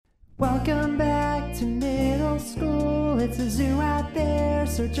Welcome back to middle school. It's a zoo out there,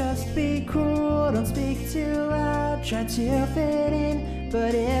 so just be cool. Don't speak too loud, try to fit in.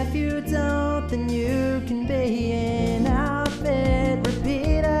 But if you don't, then you can be an outfit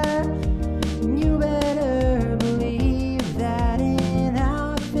repeater. And you better believe that an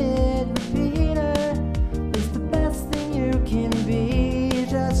outfit repeater is the best thing you can be.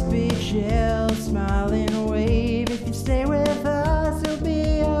 Just be chill, smile and wave. If you stay with us, you'll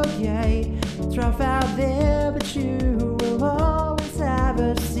be okay. It's rough out there, but you will always have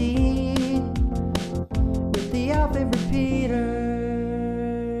a seat with the outfit repeaters.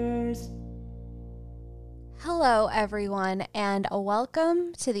 Hello, everyone, and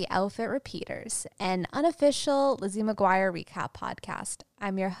welcome to the Outfit Repeaters, an unofficial Lizzie McGuire recap podcast.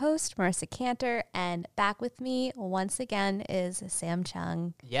 I'm your host, Marissa Cantor, and back with me once again is Sam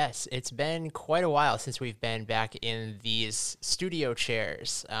Chung. Yes, it's been quite a while since we've been back in these studio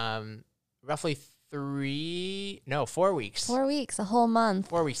chairs. Roughly 4 weeks. 4 weeks, a whole month.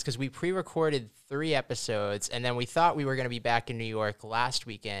 4 weeks, because we pre-recorded 3 episodes, and then we thought we were going to be back in New York last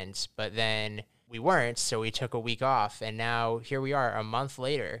weekend, but then we weren't, so we took a week off, and now here we are a month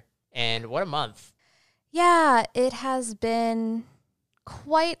later. And what a month. Yeah, it has been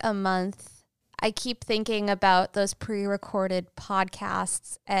quite a month. I keep thinking about those pre-recorded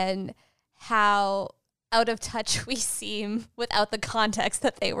podcasts and how out of touch we seem without the context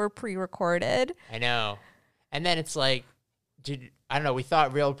that they were pre-recorded. I know. And then it's like, I don't know, we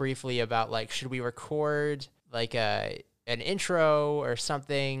thought real briefly about, like, should we record, like, an intro or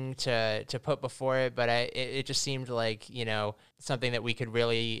something to put before it, but it just seemed like, you know, something that we could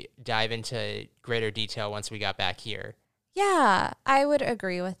really dive into greater detail once we got back here. Yeah, I would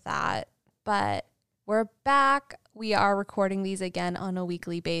agree with that, but we're back. We are recording these again on a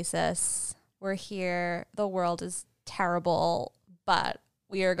weekly basis. We're here. The world is terrible, but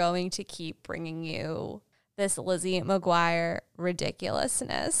we are going to keep bringing you this Lizzie McGuire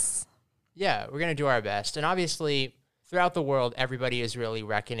ridiculousness. Yeah, we're going to do our best. And obviously, throughout the world, everybody is really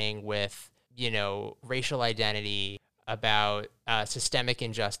reckoning with, you know, racial identity, about systemic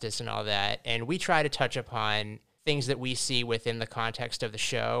injustice and all that. And we try to touch upon things that we see within the context of the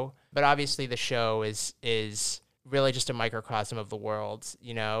show. But obviously the show is really just a microcosm of the world,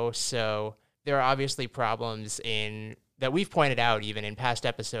 you know? So there are obviously problems that we've pointed out even in past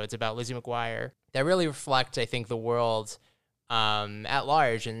episodes about Lizzie McGuire that really reflect, I think, the world at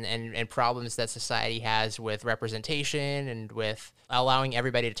large and problems that society has with representation and with allowing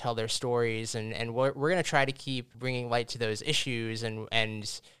everybody to tell their stories. And we're going to try to keep bringing light to those issues.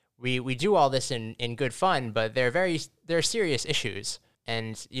 And we do all this in good fun, but they're serious issues.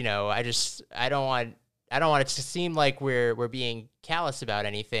 And, you know, I don't want it to seem like we're being callous about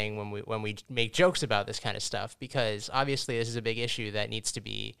anything when we make jokes about this kind of stuff, because obviously this is a big issue that needs to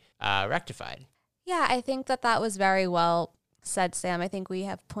be rectified. Yeah, I think that was very well said, Sam. I think we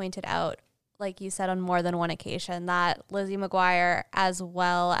have pointed out, like you said, on more than one occasion, that Lizzie McGuire, as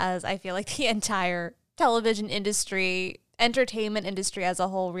well as I feel like the entire television industry, entertainment industry as a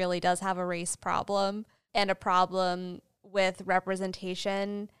whole, really does have a race problem and a problem with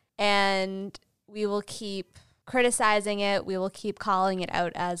representation. And we will keep criticizing it. We will keep calling it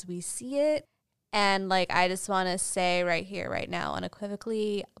out as we see it. And like, I just want to say right here, right now,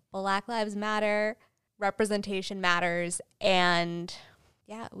 unequivocally, Black Lives Matter. Representation matters, and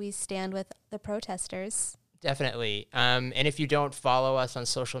yeah, we stand with the protesters. Definitely. And if you don't follow us on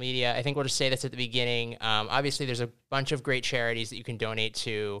social media, I think we'll just say this at the beginning. Obviously, there's a bunch of great charities that you can donate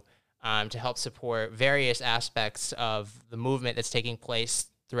to help support various aspects of the movement that's taking place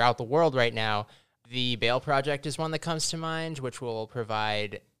throughout the world right now. The Bail Project is one that comes to mind, which will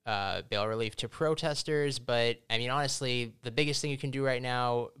provide bail relief to protesters. But I mean, honestly, the biggest thing you can do right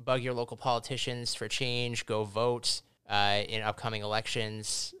now, bug your local politicians for change, go vote in upcoming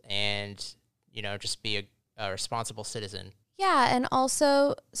elections, and, you know, just be a responsible citizen. Yeah, and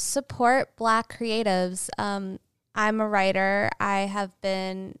also support Black creatives. I'm a writer. I have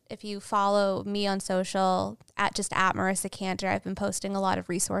been, if you follow me on social, at Marissa Cantor, I've been posting a lot of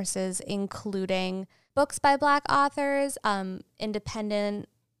resources, including books by Black authors, independently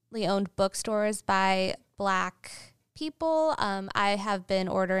owned bookstores by Black people. I have been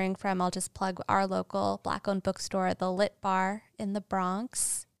ordering from, I'll just plug our local Black-owned bookstore, the Lit Bar in the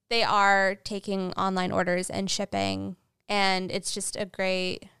Bronx. They are taking online orders and shipping, and it's just a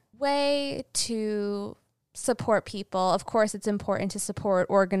great way to support people. Of course, it's important to support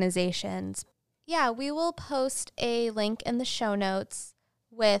organizations. Yeah, we will post a link in the show notes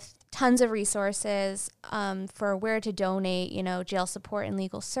with tons of resources for where to donate, jail support and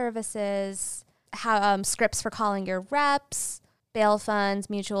legal services, how scripts for calling your reps, bail funds,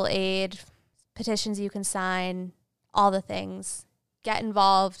 mutual aid, petitions you can sign, all the things. Get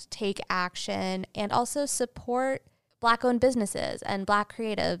involved, take action, and also support Black-owned businesses and Black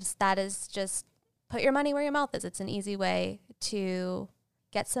creatives. That is just put your money where your mouth is. It's an easy way to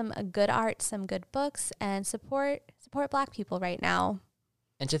get some good art, some good books, and support Black people right now.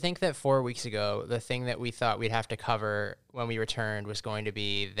 And to think that 4 weeks ago, the thing that we thought we'd have to cover when we returned was going to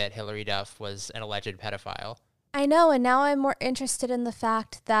be that Hillary Duff was an alleged pedophile. I know, and now I'm more interested in the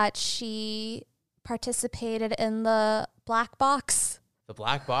fact that she participated in the black box. The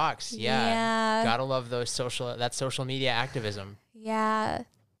black box, yeah. Gotta love that social media activism. Yeah,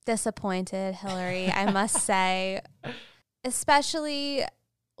 disappointed, Hillary, I must say. Especially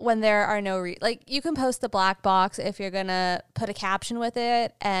when there are no you can post the black box if you're gonna put a caption with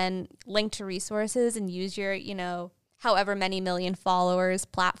it and link to resources and use your, however many million followers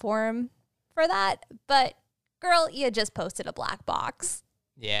platform for that. But girl, you just posted a black box.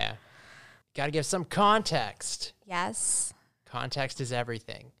 Yeah. Gotta give some context. Yes. Context is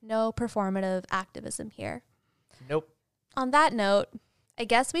everything. No performative activism here. Nope. On that note, I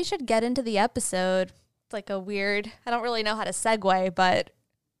guess we should get into the episode. It's like a weird, I don't really know how to segue, but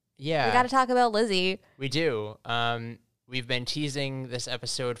yeah, we got to talk about Lizzie. We do. We've been teasing this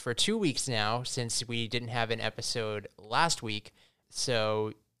episode for 2 weeks now since we didn't have an episode last week.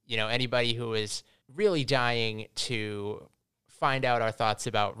 So, anybody who is really dying to find out our thoughts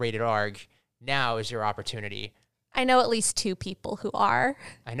about Rated Aargh, now is your opportunity. I know at least 2 people who are.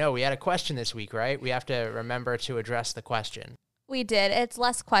 I know. We had a question this week, right? We have to remember to address the question. We did. It's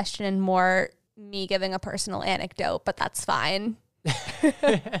less question and more me giving a personal anecdote, but that's fine.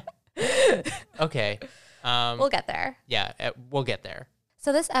 Okay. We'll get there. Yeah, we'll get there.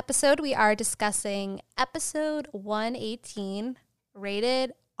 So this episode, we are discussing episode 118,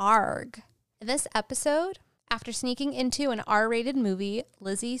 Rated Aargh. In this episode, after sneaking into an R-rated movie,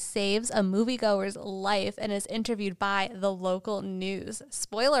 Lizzie saves a moviegoer's life and is interviewed by the local news.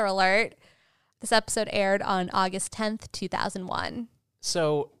 Spoiler alert, this episode aired on August 10th, 2001.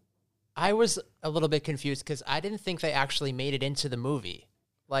 So I was a little bit confused because I didn't think they actually made it into the movie.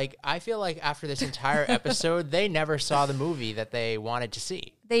 I feel like after this entire episode, they never saw the movie that they wanted to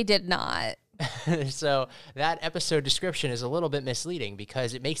see. They did not. So that episode description is a little bit misleading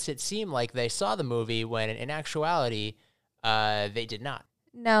because it makes it seem like they saw the movie when in actuality, they did not.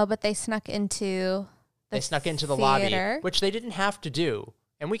 No, but they snuck into the lobby, which they didn't have to do.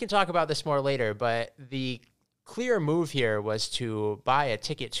 And we can talk about this more later, but the clear move here was to buy a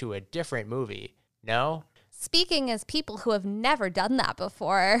ticket to a different movie. No? Speaking as people who have never done that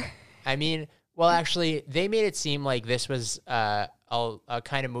before. I mean, well, actually, they made it seem like this was a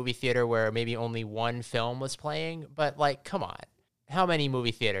kind of movie theater where maybe only one film was playing. But, come on. How many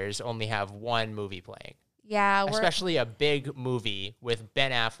movie theaters only have one movie playing? Yeah. Especially a big movie with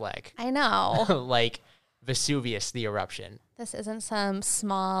Ben Affleck. I know. Like Vesuvius, the Eruption. This isn't some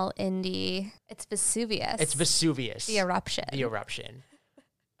small indie. It's Vesuvius. It's Vesuvius. The Eruption. The Eruption.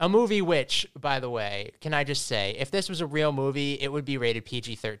 A movie which, by the way, can I just say, if this was a real movie, it would be rated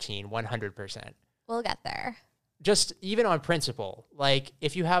PG-13, 100%. We'll get there. Just even on principle.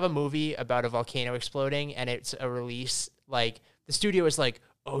 If you have a movie about a volcano exploding and it's a release, the studio is like,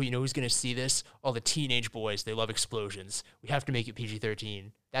 oh, who's going to see this? All the teenage boys, they love explosions. We have to make it PG-13.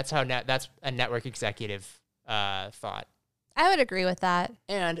 That's that's a network executive thought. I would agree with that.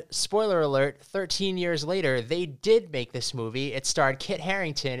 And, spoiler alert, 13 years later, they did make this movie. It starred Kit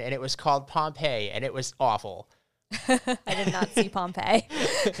Harington, and it was called Pompeii, and it was awful. I did not see Pompeii.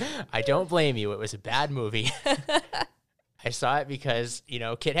 I don't blame you. It was a bad movie. I saw it because,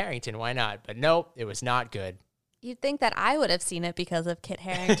 Kit Harington, why not? But nope, it was not good. You'd think that I would have seen it because of Kit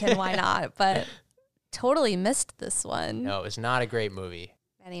Harington, why not? But totally missed this one. No, it was not a great movie.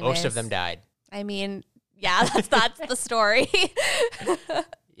 Anyways, most of them died. I mean, yeah, that's the story.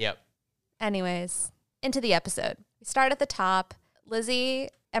 Yep. Anyways, into the episode. We start at the top. Lizzie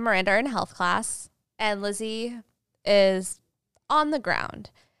and Miranda are in health class, and Lizzie is on the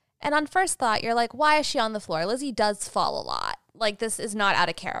ground. And on first thought, you're like, why is she on the floor? Lizzie does fall a lot. This is not out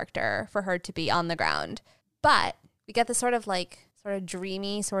of character for her to be on the ground. But we get this sort of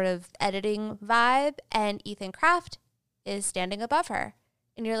dreamy sort of editing vibe, and Ethan Kraft is standing above her.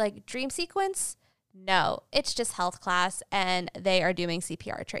 And you're like, dream sequence? No, it's just health class, and they are doing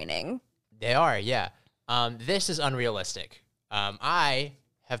CPR training. They are, yeah. This is unrealistic. I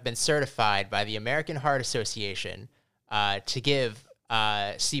have been certified by the American Heart Association to give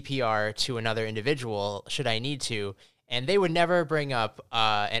CPR to another individual should I need to, and they would never bring up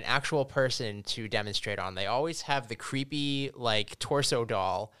an actual person to demonstrate on. They always have the creepy, torso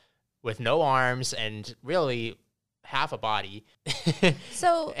doll with no arms and really half a body.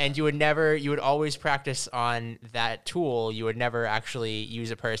 So, And you would always practice on that tool. You would never actually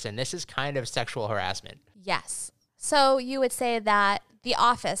use a person. This is kind of sexual harassment. yes. So you would say that The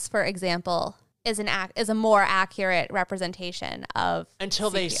Office, for example, is a more accurate representation of Until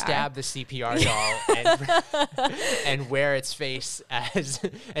CPR. they stab the CPR doll and wear its face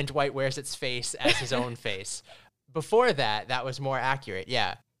and Dwight wears its face as his own face. Before that was more accurate,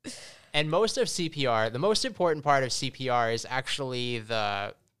 yeah. And most of CPR, the most important part of CPR is actually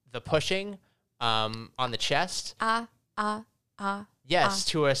the pushing on the chest. Yes,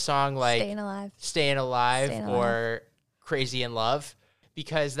 to a song like Staying Alive or Crazy in Love,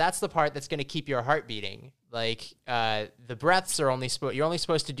 because that's the part that's going to keep your heart beating. Like the breaths are you're only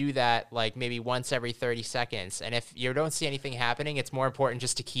supposed to do that like maybe once every 30 seconds. And if you don't see anything happening, it's more important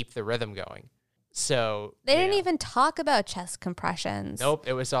just to keep the rhythm going. So they didn't even talk about chest compressions. Nope,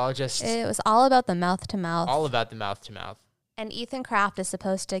 it was all about the mouth to mouth. All about the mouth to mouth. And Ethan Kraft is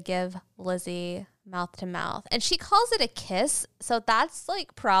supposed to give Lizzie mouth to mouth. And she calls it a kiss. So that's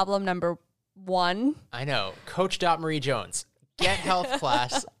like problem number 1. I know. Coach Marie Jones, get health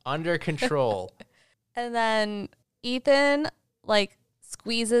class under control. And then Ethan like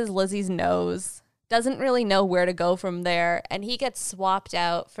squeezes Lizzie's nose. Doesn't really know where to go from there. And he gets swapped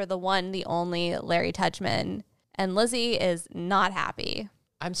out for the one, the only Larry Tudgman. And Lizzie is not happy.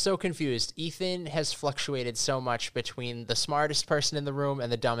 I'm so confused. Ethan has fluctuated so much between the smartest person in the room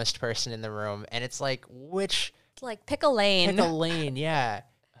and the dumbest person in the room. And it's like, which... It's like, pick a lane. Pick a lane, yeah.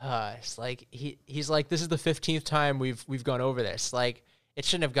 It's like, he's like, this is the 15th time we've gone over this. Like, it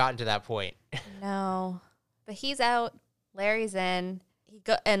shouldn't have gotten to that point. No. But he's out. Larry's in.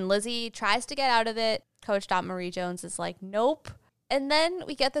 And Lizzie tries to get out of it. Coach Marie Jones is like, nope. And then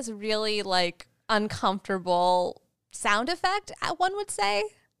we get this really, like, uncomfortable sound effect, one would say.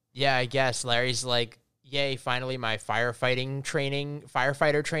 Yeah, I guess. Larry's like, yay, finally my firefighter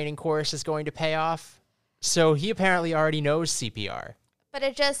training course is going to pay off. So he apparently already knows CPR. But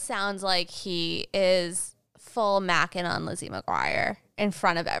it just sounds like he is full macking on Lizzie McGuire in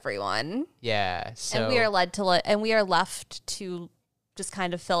front of everyone. Yeah. So and we are left to just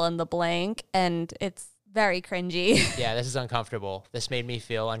kind of fill in the blank, and it's very cringy. Yeah, this is uncomfortable. This made me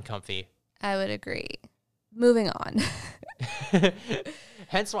feel uncomfy. I would agree. Moving on.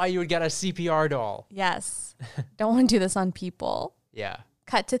 Hence why you would get a CPR doll. Yes. Don't want to do this on people. Yeah.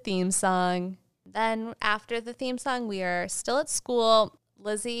 Cut to theme song. Then after the theme song, we are still at school.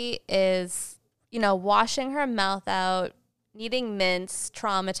 Lizzie is, washing her mouth out, needing mints,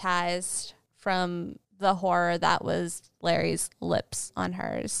 traumatized from the horror that was Larry's lips on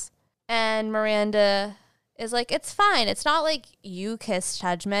hers. And Miranda is like, it's fine. It's not like you kissed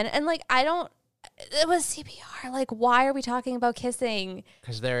Tudgman. And like, it was CPR. Like, why are we talking about kissing?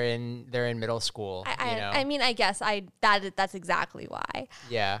 Because they're in middle school. I mean, I guess that's exactly why.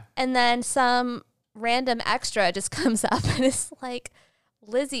 Yeah. And then some random extra just comes up and is like,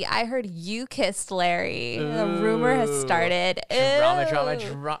 Lizzie, I heard you kissed Larry. Ooh. The rumor has started.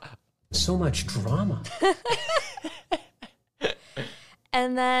 Drama. So much drama.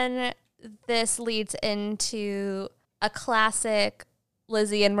 And then this leads into a classic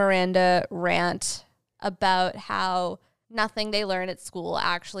Lizzie and Miranda rant about how nothing they learn at school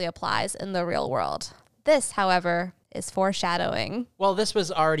actually applies in the real world. This, however, is foreshadowing. Well, this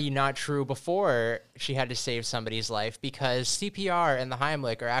was already not true before she had to save somebody's life, because CPR and the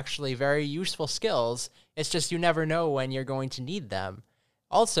Heimlich are actually very useful skills. It's just you never know when you're going to need them.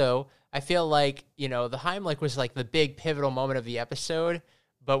 Also, I feel like, the Heimlich was like the big pivotal moment of the episode,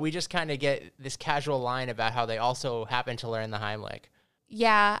 but we just kind of get this casual line about how they also happen to learn the Heimlich.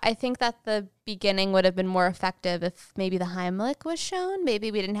 Yeah, I think that the beginning would have been more effective if maybe the Heimlich was shown.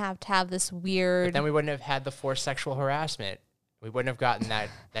 Maybe we didn't have to have this weird... But then we wouldn't have had the forced sexual harassment. We wouldn't have gotten that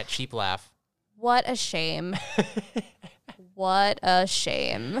cheap laugh. What a shame. What a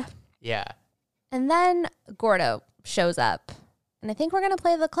shame. Yeah. And then Gordo shows up. And I think we're going to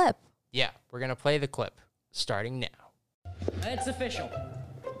play the clip. Yeah, we're going to play the clip starting now. It's official.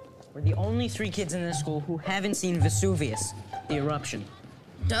 We're the only 3 kids in this school who haven't seen Vesuvius, the eruption.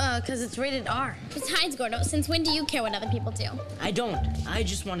 Duh, because it's rated R. Besides, Gordo, since when do you care what other people do? I don't. I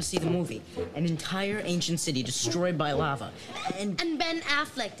just want to see the movie. An entire ancient city destroyed by lava. And Ben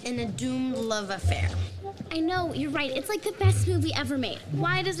Affleck in a doomed love affair. I know, you're right. It's like the best movie ever made.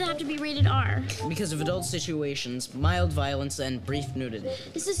 Why does it have to be rated R? Because of adult situations, mild violence, and brief nudity.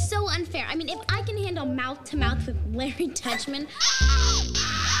 This is so unfair. I mean, if I can handle mouth-to-mouth with Larry Tudgman,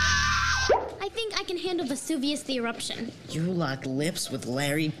 I think I can handle Vesuvius the eruption. You lock lips with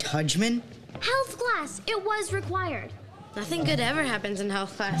Larry Tudgman? Health class. It was required. Nothing good ever happens in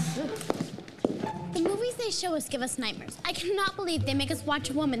health class. The movies they show us give us nightmares. I cannot believe they make us watch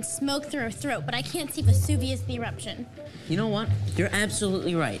a woman smoke through her throat, but I can't see Vesuvius the eruption. You know what? You're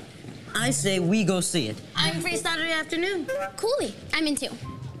absolutely right. I say we go see it. I'm free Saturday afternoon. Coolly. I'm in too.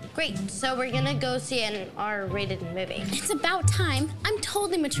 Great, so we're gonna go see an R-rated movie. It's about time. I'm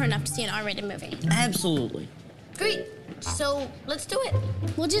totally mature enough to see an R-rated movie. Absolutely. Great, so let's do it.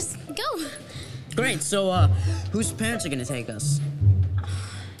 We'll just go. Great, so, whose parents are gonna take us?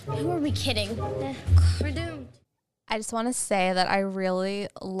 Who are we kidding? We're doomed. I just want to say that I really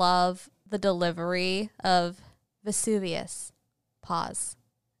love the delivery of Vesuvius. Pause.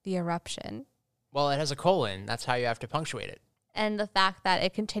 The eruption. Well, it has a colon. That's how you have to punctuate it. And the fact that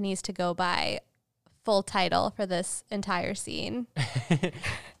it continues to go by full title for this entire scene.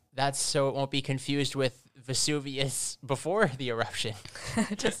 That's so it won't be confused with Vesuvius before the eruption.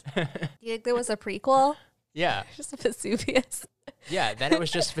 Just, do you think there was a prequel? Yeah. Just Vesuvius. Yeah, then it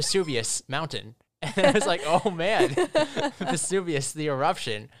was just Vesuvius Mountain. And then it was like, oh man, Vesuvius, the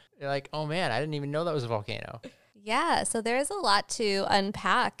eruption. You're like, oh man, I didn't even know that was a volcano. Yeah, so there's a lot to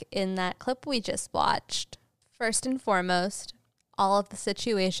unpack in that clip we just watched. First and foremost, all of the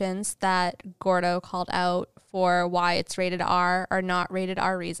situations that Gordo called out for why it's rated R are not rated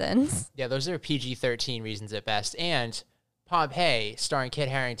R reasons. Yeah, those are PG-13 reasons at best. And Pompeii, starring Kit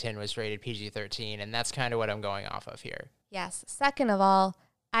Harington, was rated PG-13, and that's kind of what I'm going off of here. Yes. Second of all,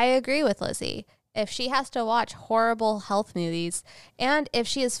 I agree with Lizzie. If she has to watch horrible health movies, and if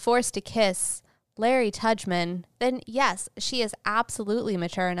she is forced to kiss Larry Tudgman, then yes, she is absolutely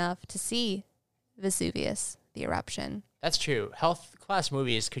mature enough to see Vesuvius, the eruption. That's true. Health class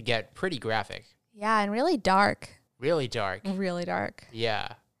movies could get pretty graphic. Yeah, and really dark. Really dark. Really dark.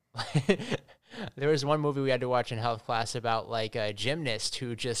 Yeah. There was one movie we had to watch in health class about like a gymnast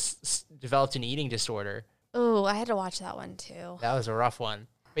who just developed an eating disorder. Ooh, I had to watch that one too. That was a rough one.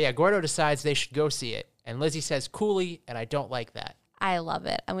 But yeah, Gordo decides they should go see it. And Lizzie says coolly, and I don't like that. I love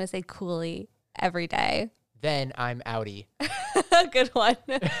it. I'm going to say coolly every day. Then I'm outie. Good one.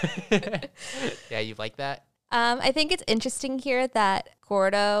 Yeah, you like that? I think it's interesting here that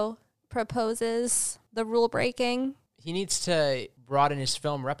Gordo proposes the rule breaking. He needs to broaden his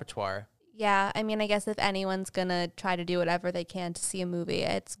film repertoire. Yeah, I mean, I guess if anyone's going to try to do whatever they can to see a movie,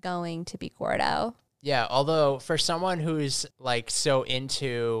 it's going to be Gordo. Yeah, although for someone who's like so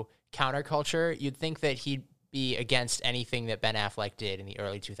into counterculture, you'd think that he'd be against anything that Ben Affleck did in the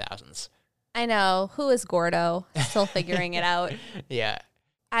early 2000s. I know. Who is Gordo? Still figuring it out. Yeah.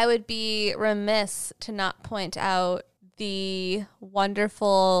 I would be remiss to not point out the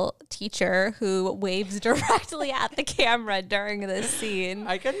wonderful teacher who waves directly at the camera during this scene.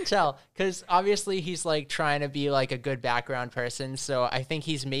 I couldn't tell because obviously he's like trying to be like a good background person. So I think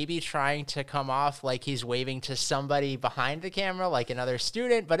he's maybe trying to come off like he's waving to somebody behind the camera, like another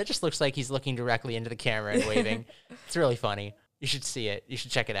student, but it just looks like he's looking directly into the camera and waving. It's really funny. You should see it. You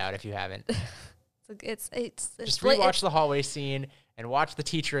should check it out if you haven't. It's just rewatch the hallway scene and watch the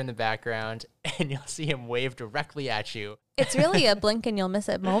teacher in the background, and you'll see him wave directly at you. It's really a blink and you'll miss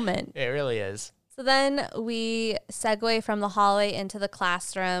it moment. It really is. So then we segue from the hallway into the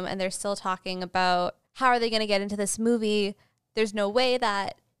classroom, and they're still talking about how are they going to get into this movie. There's no way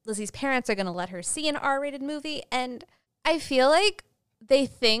that Lizzie's parents are going to let her see an R-rated movie, and I feel like they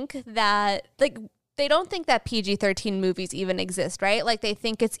think that, like, they don't think that PG-13 movies even exist, right? Like, they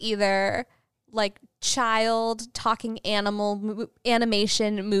think it's either like child talking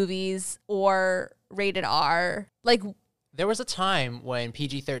animation movies or rated R. Like, there was a time when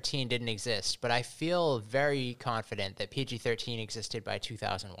PG-13 didn't exist, but I feel very confident that PG-13 existed by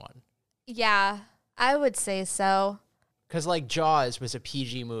 2001. Yeah, I would say so. Because like Jaws was a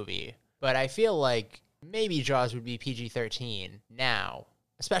PG movie, but I feel like maybe Jaws would be PG-13 now,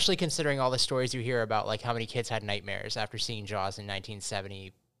 especially considering all the stories you hear about like how many kids had nightmares after seeing Jaws in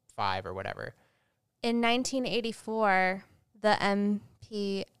 1975 or whatever. In 1984, the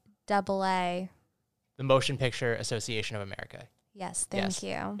MPAA, the Motion Picture Association of America. Yes, thank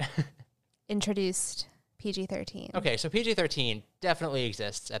you. Introduced PG-13. Okay, so PG-13 definitely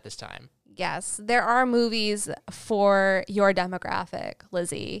exists at this time. Yes, there are movies for your demographic,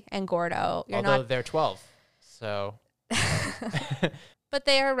 Lizzie and Gordo. Although they're 12, so. But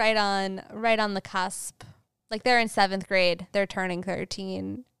they are right on the cusp. Like, they're in 7th grade. They're turning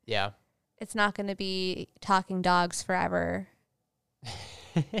 13. Yeah. It's not going to be talking dogs forever.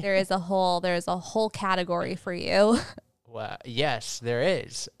 There is a whole category for you. Well, yes, there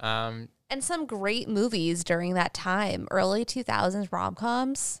is. And some great movies during that time. Early 2000s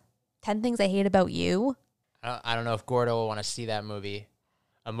rom-coms. 10 Things I Hate About You. I don't know if Gordo will want to see that movie.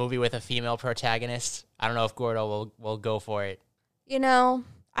 A movie with a female protagonist. I don't know if Gordo will go for it. You know,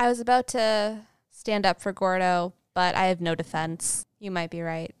 I was about to stand up for Gordo, but I have no defense. You might be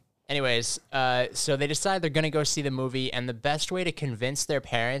right. Anyways, so they decide they're going to go see the movie, and the best way to convince their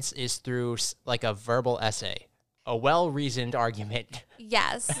parents is through like a verbal essay, a well-reasoned argument.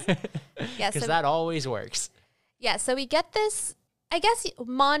 Yes. Yes. Because that always works. Yeah, so we get this, I guess,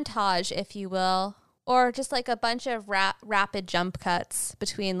 montage, if you will, or just like a bunch of rapid jump cuts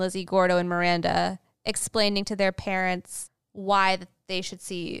between Lizzie, Gordo, and Miranda explaining to their parents why they should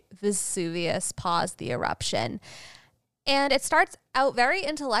see Vesuvius pause the eruption. And it starts out very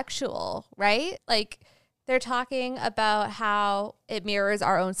intellectual, right? Like they're talking about how it mirrors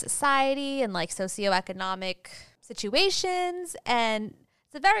our own society and like socioeconomic situations, and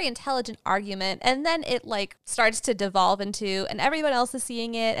it's a very intelligent argument. And then it like starts to devolve into, and everyone else is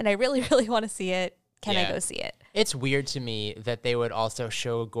seeing it, and I really, really want to see it. Can I go see it? It's weird to me that they would also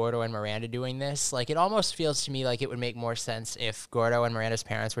show Gordo and Miranda doing this. Like, it almost feels to me like it would make more sense if Gordo and Miranda's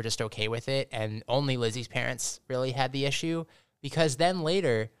parents were just okay with it and only Lizzie's parents really had the issue. Because then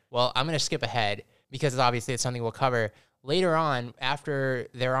later, well, I'm going to skip ahead because obviously it's something we'll cover. Later on, after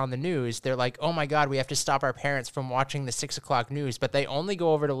they're on the news, they're like, oh my God, we have to stop our parents from watching the 6 o'clock news. But they only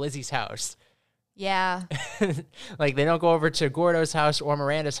go over to Lizzie's house. Yeah. Like, they don't go over to Gordo's house or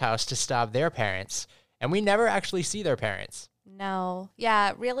Miranda's house to stop their parents. And we never actually see their parents. No.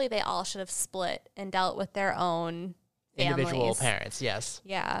 Yeah, really, they all should have split and dealt with their own Individual families. parents, yes.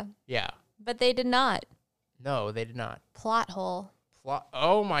 Yeah. Yeah. But they did not. No, they did not. Plot hole.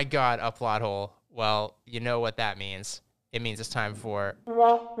 Oh my God, a plot hole. Well, you know what that means. It means it's time for...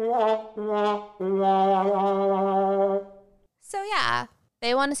 So yeah,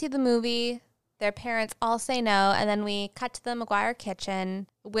 they want to see the movie. Their parents all say no. And then we cut to the McGuire kitchen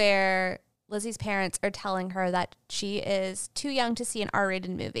where Lizzie's parents are telling her that she is too young to see an R-rated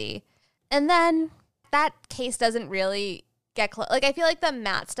movie. And then that case doesn't really get close. Like, I feel like the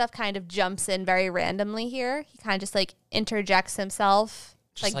Matt stuff kind of jumps in very randomly here. He kind of just like interjects himself.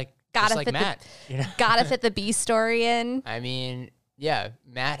 Just like fit Matt. Gotta fit the B story in. I mean, yeah,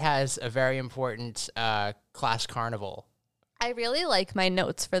 Matt has a very important class carnival. I really like my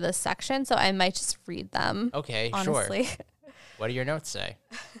notes for this section, so I might just read them. Okay, honestly. Sure. What do your notes say?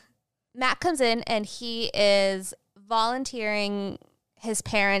 Matt comes in and he is volunteering his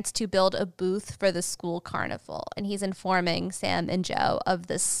parents to build a booth for the school carnival. And he's informing Sam and Joe of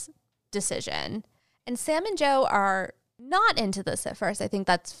this decision. And Sam and Joe are not into this at first. I think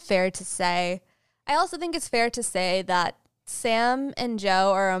that's fair to say. I also think it's fair to say that Sam and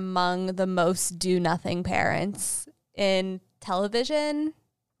Joe are among the most do-nothing parents in television.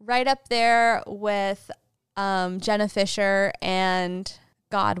 Right up there with Jenna Fisher and...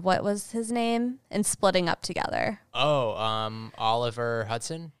 God, what was his name? And Splitting Up Together. Oh, Oliver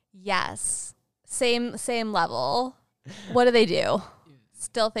Hudson? Yes. Same level. What do they do?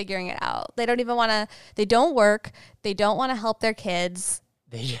 Still figuring it out. They don't even want to, they don't work. They don't want to help their kids.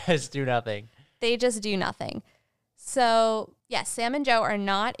 They just do nothing. They just do nothing. So, yes, Sam and Joe are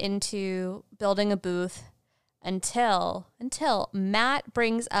not into building a booth until Matt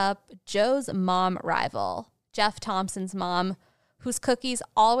brings up Joe's mom rival, Jeff Thompson's mom, whose cookies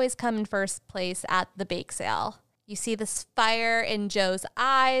always come in first place at the bake sale. You see this fire in Joe's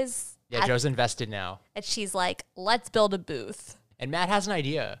eyes. Yeah, Joe's invested now. And she's like, let's build a booth. And Matt has an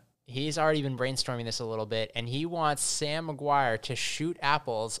idea. He's already been brainstorming this a little bit, and he wants Sam McGuire to shoot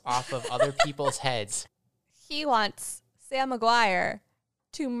apples off of other people's heads. He wants Sam McGuire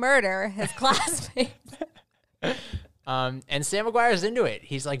to murder his classmates. And Sam McGuire's into it.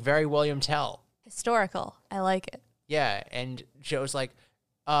 He's like very William Tell. Historical. I like it. Yeah, and Joe's like,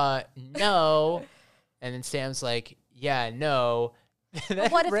 no. And then Sam's like, yeah, no.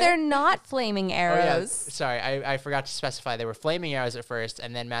 What if they're not flaming arrows? Oh, yeah. Sorry, I forgot to specify. They were flaming arrows at first,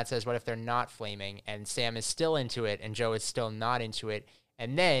 and then Matt says, what if they're not flaming? And Sam is still into it, and Joe is still not into it.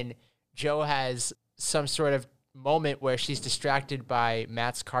 And then Joe has some sort of moment where she's distracted by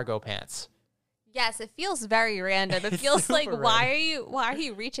Matt's cargo pants. Yes, it feels very random. It feels like why are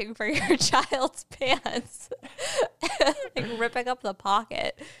you reaching for your child's pants? Like ripping up the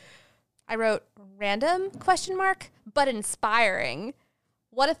pocket. I wrote random ? But inspiring.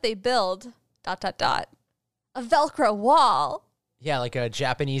 What if they build ... a Velcro wall? Yeah, like a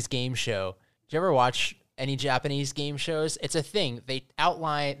Japanese game show. Did you ever watch any Japanese game shows? It's a thing. They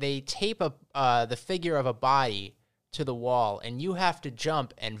tape the figure of a body to the wall, and you have to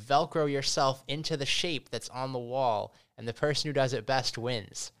jump and Velcro yourself into the shape that's on the wall, and the person who does it best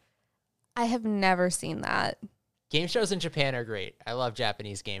wins. I have never seen that. Game shows in Japan are great. I love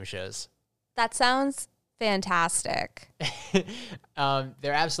Japanese game shows. That sounds fantastic.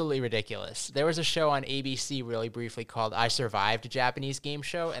 They're absolutely ridiculous. There was a show on ABC really briefly called I Survived, a Japanese game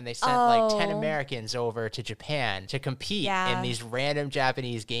show, and they sent like 10 Americans over to Japan to compete in these random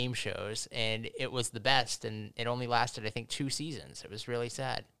Japanese game shows, and it was the best, and it only lasted, I think, 2 seasons. It was really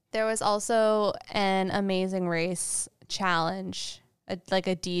sad. There was also an Amazing Race challenge, like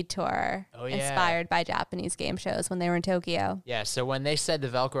a detour inspired by Japanese game shows when they were in Tokyo. Yeah, so when they said the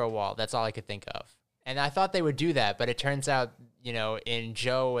Velcro wall, that's all I could think of. And I thought they would do that, but it turns out, you know, in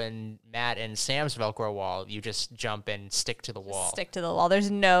Joe and Matt and Sam's Velcro wall, you just jump and stick to the wall. Stick to the wall. There's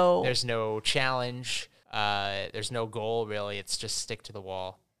no challenge. There's no goal, really. It's just stick to the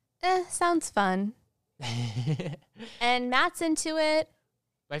wall. Sounds fun. And Matt's into it.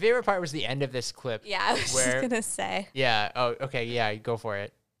 My favorite part was the end of this clip. Yeah, I was just going to say. Yeah. Oh, okay. Yeah, go for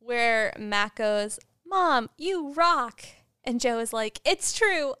it. Where Matt goes, Mom, you rock. And Joe is like, it's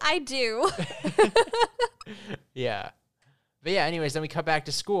true, I do. Yeah. But yeah, anyways, then we cut back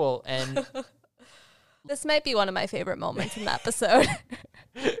to school, and this might be one of my favorite moments in the episode.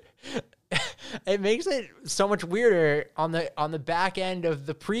 It makes it so much weirder on the back end of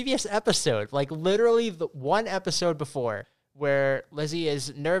the previous episode. Like literally the one episode before, where Lizzie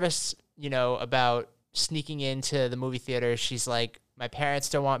is nervous, you know, about sneaking into the movie theater. She's like, my parents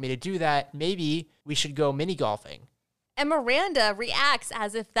don't want me to do that. Maybe we should go mini golfing. And Miranda reacts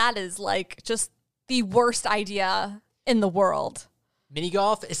as if that is like just the worst idea in the world. Mini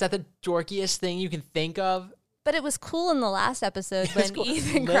golf? Is that the dorkiest thing you can think of? But it was cool in the last episode when cool.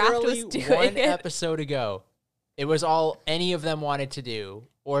 Ethan Kraft was doing one it. episode ago. It was all any of them wanted to do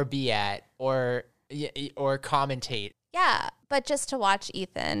or be at or commentate. Yeah, but just to watch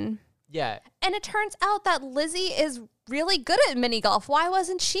Ethan. Yeah. And it turns out that Lizzie is really good at mini golf. Why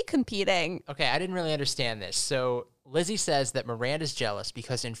wasn't she competing? Okay, I didn't really understand this. So Lizzie says that Miranda's jealous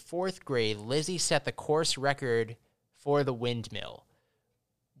because in 4th grade, Lizzie set the course record for the windmill.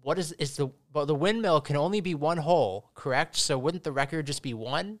 What is the windmill can only be 1 hole, correct? So wouldn't the record just be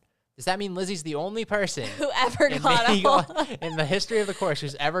 1? Does that mean Lizzie's the only person who ever got a hole in the history of the course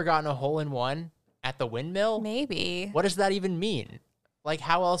who's ever gotten a hole in 1 at the windmill? Maybe. What does that even mean? Like,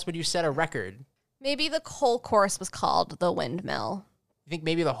 how else would you set a record? Maybe the whole course was called the windmill. You think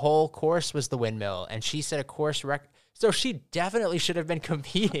maybe the whole course was the windmill and she set a course record? So she definitely should have been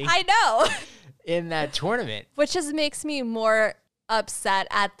competing. I know. In that tournament. Which just makes me more upset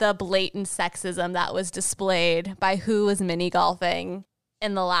at the blatant sexism that was displayed by who was mini golfing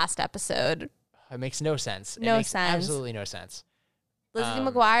in the last episode. It makes no sense. No sense. Absolutely no sense. Lizzie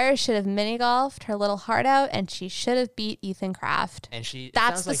McGuire should have mini golfed her little heart out, and she should have beat Ethan Kraft. And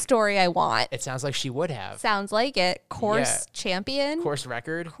that's the story I want. It sounds like she would have. Sounds like it. Course champion. Course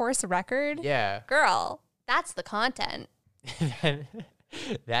record. Course record. Yeah. Girl, that's the content.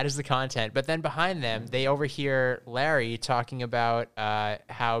 That is the content. But then behind them, they overhear Larry talking about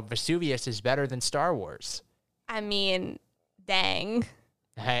how Vesuvius is better than Star Wars. I mean, dang.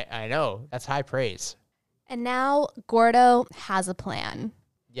 I know. That's high praise. And now Gordo has a plan.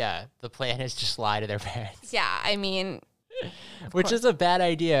 Yeah, the plan is just lie to their parents. Yeah, I mean... Which is a bad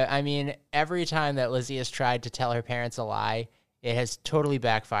idea. I mean, every time that Lizzie has tried to tell her parents a lie, it has totally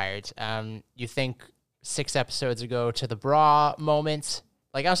backfired. You think 6 episodes ago to the bra moment.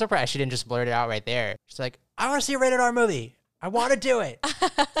 Like, I'm surprised she didn't just blurt it out right there. She's like, I want to see a rated R movie. I want to do it.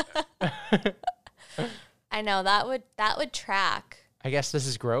 I know, that would track. I guess this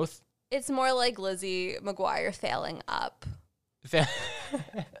is growth. It's more like Lizzie McGuire failing up.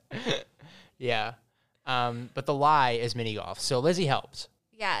 Yeah. But the lie is mini golf. So Lizzie helps.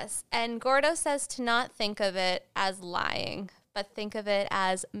 Yes. And Gordo says to not think of it as lying, but think of it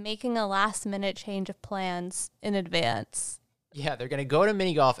as making a last minute change of plans in advance. Yeah, they're going to go to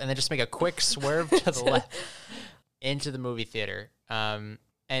mini golf and then just make a quick swerve to the left into the movie theater.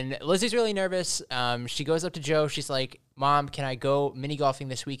 And Lizzie's really nervous. She goes up to Joe. She's like, Mom, can I go mini golfing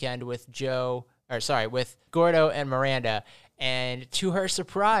this weekend with with Gordo and Miranda? And to her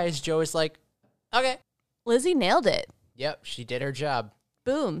surprise, Joe is like, okay. Lizzie nailed it. Yep, she did her job.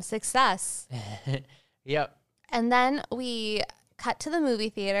 Boom, success. Yep. And then we cut to the movie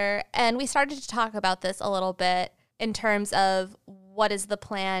theater, and we started to talk about this a little bit in terms of what is the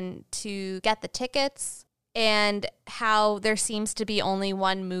plan to get the tickets and how there seems to be only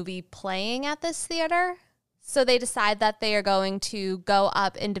one movie playing at this theater. So they decide that they are going to go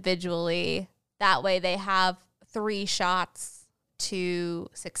up individually. That way they have 3 shots to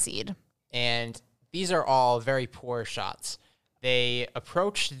succeed. And these are all very poor shots. They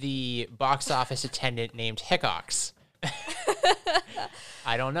approach the box office attendant named Hickox.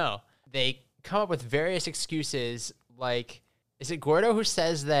 I don't know. They come up with various excuses, like, is it Gordo who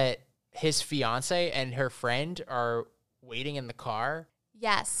says that his fiance and her friend are waiting in the car.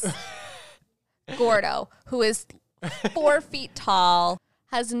 Yes. Gordo, who is 4 feet tall,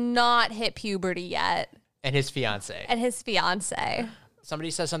 has not hit puberty yet. And his fiance.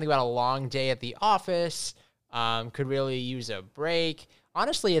 Somebody says something about a long day at the office, could really use a break.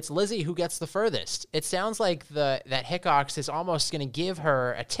 Honestly, it's Lizzie who gets the furthest. It sounds like that Hickox is almost going to give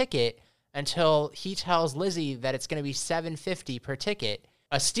her a ticket until he tells Lizzie that it's going to be $7.50 per ticket.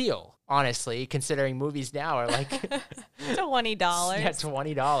 A steal, honestly, considering movies now are like $20. Yeah,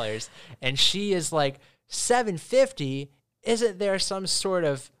 $20. And she is like, $7.50? Isn't there some sort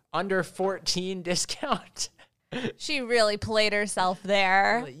of under 14 discount? She really played herself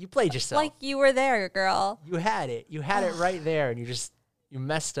there. You played yourself. Like you were there, girl. You had it. You had it right there, and you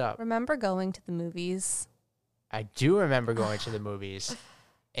messed up. Remember going to the movies? I do remember going to the movies.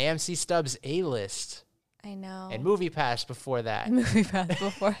 AMC Stubbs A-List. I know. And Movie Pass before that.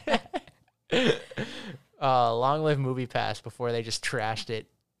 Long live Movie Pass before they just trashed it.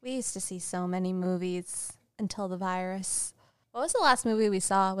 We used to see so many movies until the virus. What was the last movie we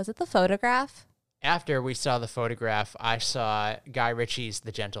saw? Was it The Photograph? After we saw The Photograph, I saw Guy Ritchie's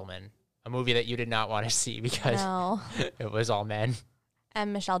The Gentleman, a movie that you did not want to see because it was all men.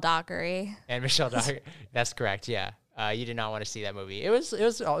 And Michelle Dockery. That's correct, yeah. You did not want to see that movie. It was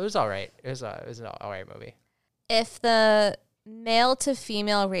all right. It was an all right movie. If the male to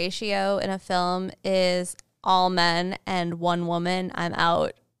female ratio in a film is all men and one woman, I'm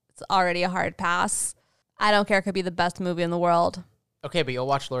out. It's already a hard pass. I don't care. It could be the best movie in the world. Okay, but you'll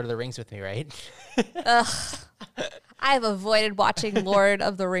watch Lord of the Rings with me, right? Ugh. I've avoided watching Lord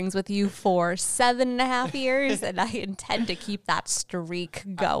of the Rings with you for 7.5 years, and I intend to keep that streak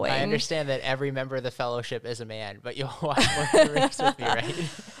going. I understand that every member of the Fellowship is a man, but you'll watch Lord of the Rings with me,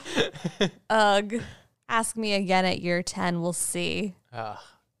 right? Ugh. Ask me again at year 10. We'll see. Ugh.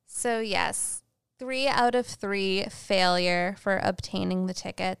 So, yes, 3 out of 3 failure for obtaining the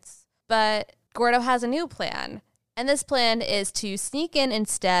tickets. But Gordo has a new plan. And this plan is to sneak in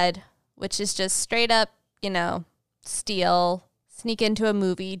instead, which is just straight up, steal, sneak into a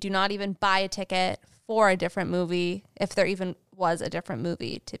movie, do not even buy a ticket for a different movie, if there even was a different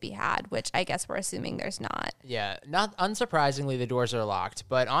movie to be had, which I guess we're assuming there's not. Yeah, not unsurprisingly, the doors are locked.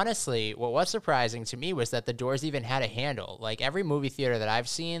 But honestly, what was surprising to me was that the doors even had a handle. Like every movie theater that I've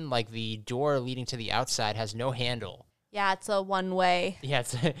seen, like the door leading to the outside has no handle. Yeah, it's a one-way. Yeah,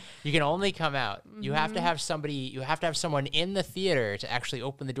 you can only come out. Mm-hmm. You have to have someone in the theater to actually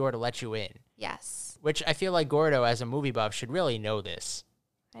open the door to let you in. Yes. Which I feel like Gordo, as a movie buff, should really know this.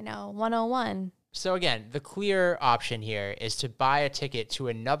 I know, 101. So again, the clear option here is to buy a ticket to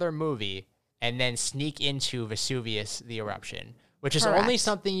another movie and then sneak into Vesuvius the Eruption, which is only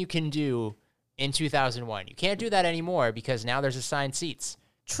something you can do in 2001. You can't do that anymore because now there's assigned seats.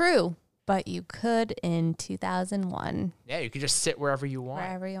 True. But you could in 2001. Yeah, you could just sit wherever you want.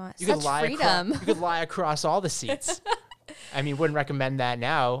 Wherever you want. You Such could lie freedom. You could lie across all the seats. I mean, wouldn't recommend that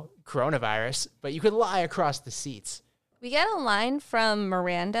now, coronavirus, but you could lie across the seats. We get a line from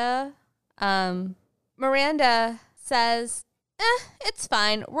Miranda. Miranda says, it's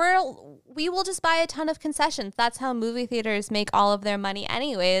fine. We will just buy a ton of concessions. That's how movie theaters make all of their money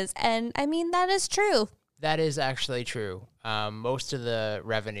anyways. And I mean, that is true. That is actually true. Most of the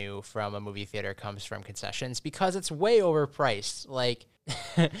revenue from a movie theater comes from concessions because it's way overpriced. Like,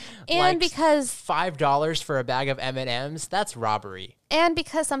 and because $5 for a bag of M&Ms, that's robbery. And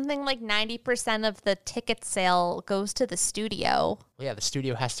because something like 90% of the ticket sale goes to the studio. Well, yeah, the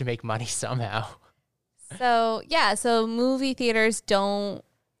studio has to make money somehow. So movie theaters don't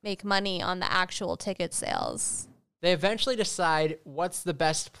make money on the actual ticket sales. They eventually decide what's the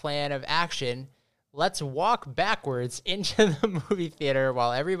best plan of action. Let's walk backwards into the movie theater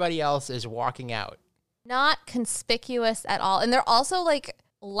while everybody else is walking out. Not conspicuous at all. And they're also like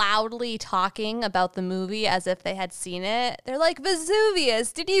loudly talking about the movie as if they had seen it. They're like,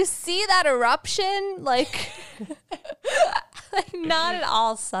 Vesuvius, did you see that eruption? Like, not at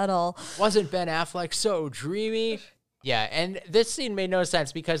all subtle. Wasn't Ben Affleck so dreamy? Yeah, and this scene made no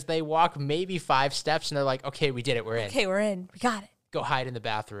sense because they walk maybe 5 steps and they're like, okay, we did it, we're in. Okay, we're in. We got it. Go hide in the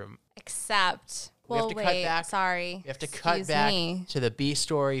bathroom. Except... We have to cut back. Sorry. We have to cut back to the B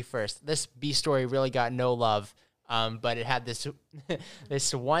story first. This B story really got no love, but it had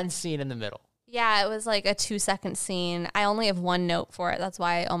this one scene in the middle. Yeah, it was like a 2-second scene. I only have one note for it. That's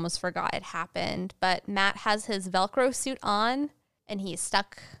why I almost forgot it happened. But Matt has his Velcro suit on, and he's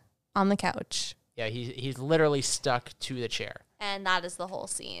stuck on the couch. Yeah, he's literally stuck to the chair. And that is the whole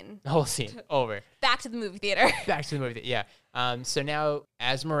scene. The whole scene, over. Back to the movie theater. Back to the movie, yeah. So now,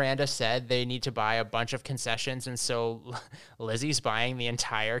 as Miranda said, they need to buy a bunch of concessions, and so Lizzie's buying the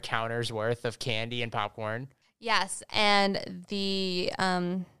entire counter's worth of candy and popcorn. Yes, and the...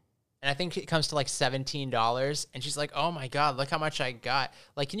 And I think it comes to like $17, and she's like, oh my God, look how much I got.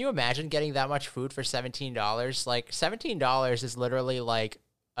 Like, can you imagine getting that much food for $17? Like, $17 is literally like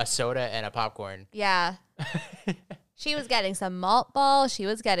a soda and a popcorn. Yeah. She was getting some malt balls. She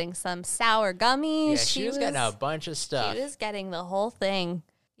was getting some sour gummies. Yeah, she was getting a bunch of stuff. She was getting the whole thing.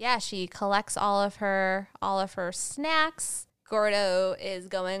 Yeah, she collects all of her snacks. Gordo is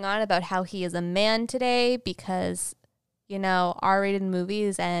going on about how he is a man today because, you know, R-rated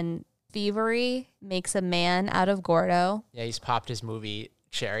movies and thievery makes a man out of Gordo. Yeah, he's popped his movie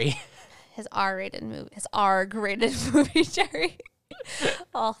cherry. His R-rated movie, his Aargh-rated movie cherry.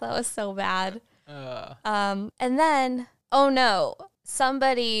 Oh, that was so bad. And then, oh no,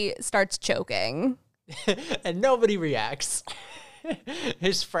 somebody starts choking. And nobody reacts.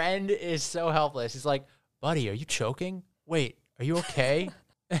 His friend is so helpless. He's like, buddy, are you choking? Wait, are you okay?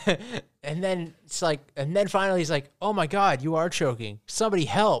 And then finally he's like, oh my God, you are choking. Somebody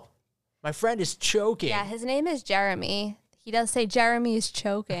help. My friend is choking. Yeah, his name is Jeremy. He does say Jeremy is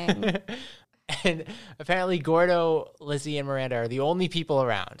choking. And apparently Gordo, Lizzie, and Miranda are the only people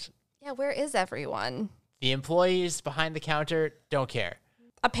around. Yeah, where is everyone? The employees behind the counter don't care.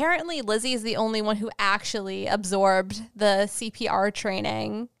 Apparently, Lizzie is the only one who actually absorbed the CPR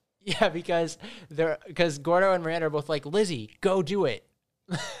training. Yeah, because Gordo and Miranda are both like, Lizzie, go do it.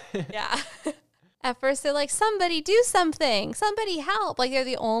 Yeah. At first, they're like, somebody do something. Somebody help. Like, they're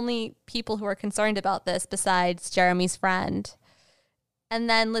the only people who are concerned about this besides Jeremy's friend. And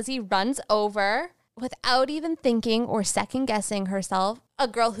then Lizzie runs over without even thinking or second-guessing herself. A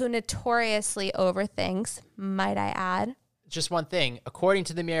girl who notoriously overthinks, might I add. Just one thing. According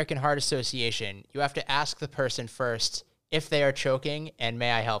to the American Heart Association, you have to ask the person first if they are choking and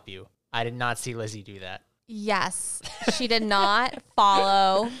may I help you. I did not see Lizzie do that. Yes. She did not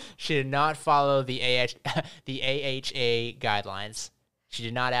follow. She did not follow the AHA guidelines. She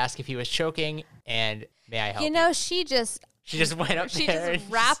did not ask if he was choking and may I help you. You know, she just went up she there. She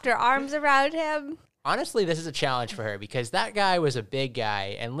just wrapped her arms around him. Honestly, this is a challenge for her because that guy was a big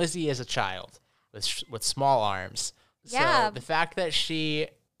guy and Lizzie is a child with small arms. Yeah. So the fact that she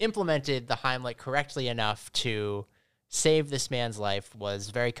implemented the Heimlich correctly enough to save this man's life was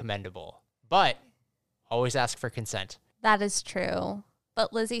very commendable. But always ask for consent. That is true.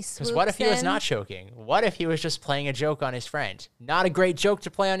 But Lizzie swoops in. Because what if he was not choking? What if he was just playing a joke on his friend? Not a great joke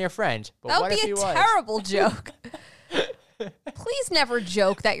to play on your friend. But that what would if be he a was? terrible joke. Please never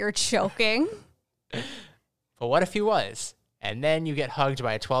joke that you're choking. But what if he was? And then you get hugged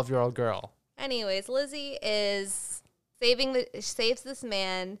by a 12-year-old girl. Anyways, Lizzie is saves this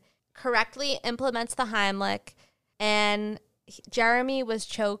man, correctly implements the Heimlich, and Jeremy was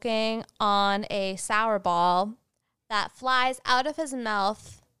choking on a sour ball that flies out of his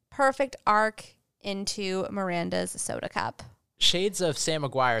mouth, perfect arc into Miranda's soda cup. Shades of Sam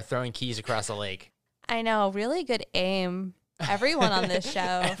McGuire throwing keys across a lake. I know, really good aim. Everyone on this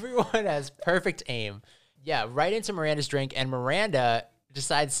show. Everyone has perfect aim. Yeah, right into Miranda's drink, and Miranda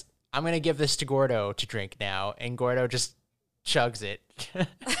decides, I'm going to give this to Gordo to drink now, and Gordo just chugs it.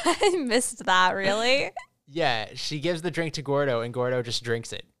 I missed that, really? Yeah, she gives the drink to Gordo, and Gordo just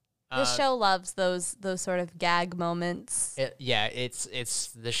drinks it. This show loves those sort of gag moments. It's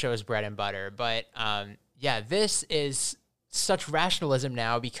the show's bread and butter. But yeah, this is such rationalism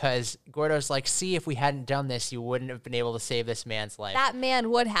now because Gordo's like, see, if we hadn't done this, you wouldn't have been able to save this man's life. That man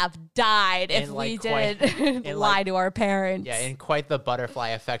would have died if we did lie to our parents. Yeah, in quite the butterfly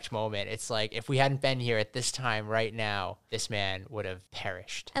effect moment. It's like, if we hadn't been here at this time right now, this man would have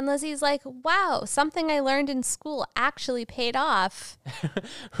perished. And Lizzie's like, wow, something I learned in school actually paid off.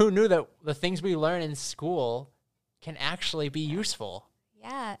 Who knew that the things we learn in school can actually be useful?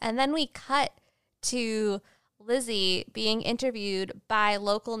 Yeah, and then we cut to Lizzie being interviewed by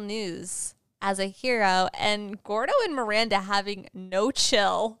local news as a hero, and Gordo and Miranda having no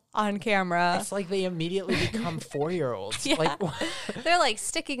chill on camera. It's like they immediately become 4-year-olds. Yeah. Like, they're like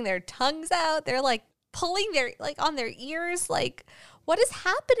sticking their tongues out. They're like pulling their on their ears. Like, what is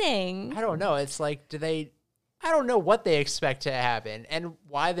happening? I don't know. It's like, I don't know what they expect to happen and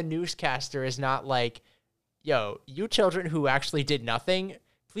why the newscaster is not like, yo, you children who actually did nothing,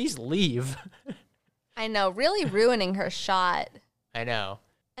 please leave. I know, really ruining her shot. I know.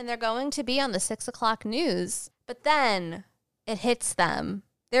 And they're going to be on the 6 o'clock news. But then it hits them.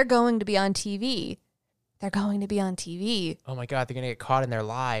 They're going to be on TV. They're going to be on TV. Oh my God, they're going to get caught in their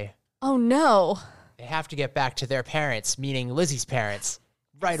lie. Oh no. They have to get back to their parents, meaning Lizzie's parents,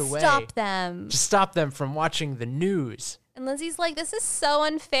 right away. Stop them. Just stop them from watching the news. And Lizzie's like, this is so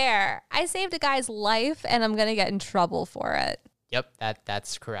unfair. I saved a guy's life and I'm going to get in trouble for it. Yep,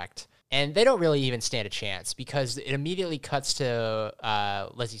 that's correct. And they don't really even stand a chance because it immediately cuts to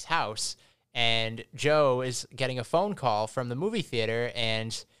Lizzie's house, and Joe is getting a phone call from the movie theater,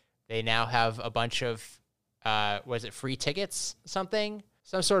 and they now have a bunch of, was it free tickets, something?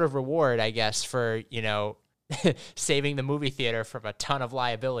 Some sort of reward, I guess, for, saving the movie theater from a ton of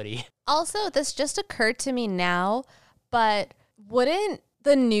liability. Also, this just occurred to me now, but wouldn't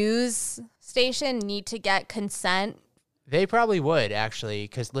the news station need to get consent? They probably would, actually,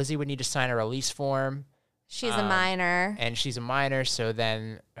 because Lizzie would need to sign a release form. She's a minor. And she's a minor, so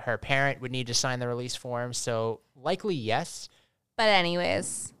then her parent would need to sign the release form. So likely yes. But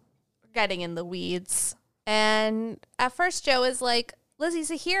anyways, we're getting in the weeds. And at first Joe is like,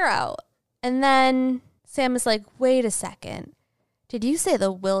 Lizzie's a hero. And then Sam is like, wait a second. Did you say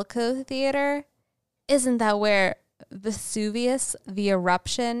the Wilco Theater? Isn't that where Vesuvius, the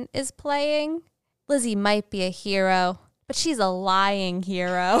eruption, is playing? Lizzie might be a hero, but she's a lying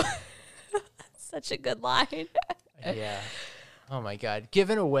hero. Such a good line. Yeah. Oh my God.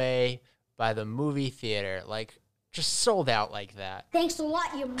 Given away by the movie theater, like just sold out like that. Thanks a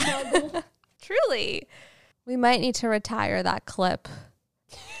lot, you muggle. Truly. We might need to retire that clip.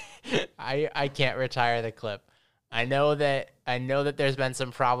 I can't retire the clip. I know that there's been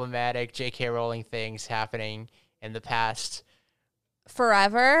some problematic J.K. Rowling things happening in the past.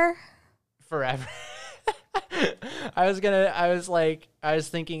 Forever. I was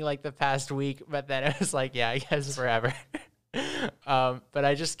thinking like the past week, but then I was like, yeah, I guess forever. But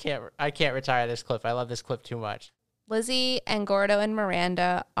I can't retire this clip. I love this clip too much. Lizzie and Gordo and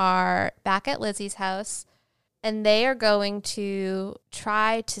Miranda are back at Lizzie's house, and they are going to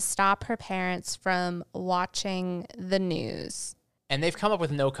try to stop her parents from watching the news. And they've come up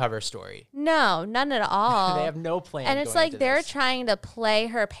with no cover story. No, none at all. They have no plan. And it's like they're trying to play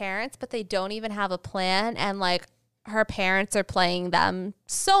her parents, but they don't even have a plan. And like her parents are playing them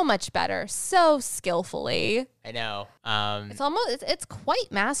so much better, so skillfully. I know. It's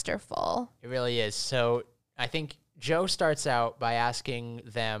quite masterful. It really is. So I think Joe starts out by asking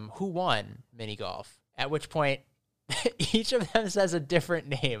them who won mini golf, at which point each of them says a different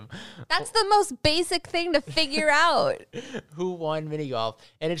name. That's the most basic thing to figure out. Who won mini golf?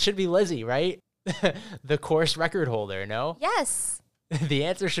 And it should be Lizzie, right? The course record holder, no? Yes. The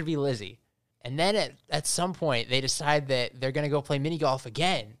answer should be Lizzie. And then at some point, they decide that they're going to go play mini golf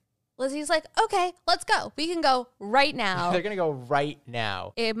again. Lizzie's like, okay, let's go. We can go right now. They're going to go right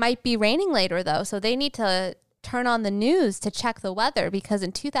now. It might be raining later, though, so they need to turn on the news to check the weather, because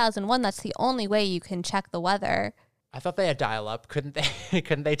in 2001, that's the only way you can check the weather. I thought they had dial-up. Couldn't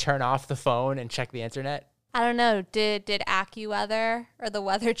they turn off the phone and check the internet? I don't know. Did AccuWeather or the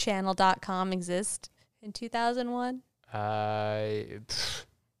weatherchannel.com exist in 2001? I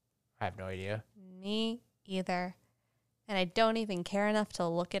have no idea. Me either. And I don't even care enough to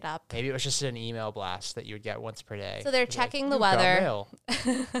look it up. Maybe it was just an email blast that you would get once per day. So they're checking the weather.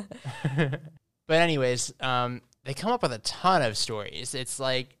 But anyways, they come up with a ton of stories. It's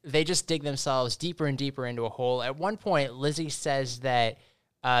like they just dig themselves deeper and deeper into a hole. At one point, Lizzie says that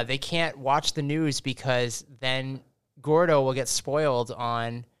they can't watch the news because then Gordo will get spoiled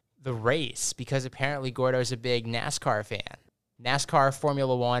on the race, because apparently Gordo's a big NASCAR fan. NASCAR,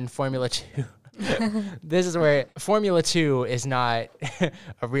 Formula 1, Formula 2. This is where Formula 2 is not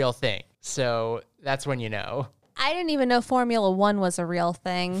a real thing. So that's when you know. I didn't even know Formula 1 was a real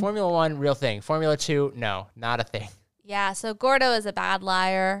thing. Formula 1, real thing. Formula 2, no, not a thing. Yeah, so Gordo is a bad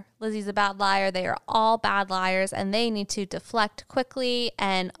liar. Lizzie's a bad liar. They are all bad liars, and they need to deflect quickly.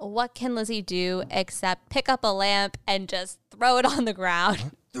 And what can Lizzie do except pick up a lamp and just throw it on the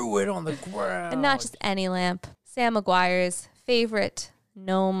ground? Threw it on the ground. And not just any lamp. Sam McGuire's favorite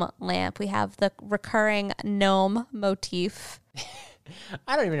gnome lamp. We have the recurring gnome motif.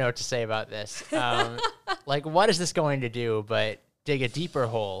 I don't even know what to say about this. Like, what is this going to do but dig a deeper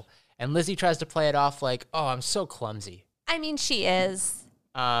hole? And Lizzie tries to play it off like, oh, I'm so clumsy. I mean, she is.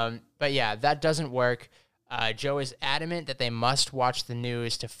 But yeah, that doesn't work. Joe is adamant that they must watch the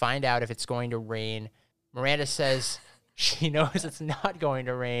news to find out if it's going to rain. Miranda says she knows it's not going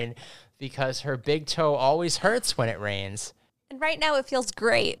to rain because her big toe always hurts when it rains. And right now it feels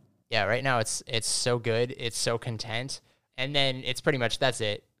great. Yeah, right now it's so good. It's so content. And then it's pretty much, that's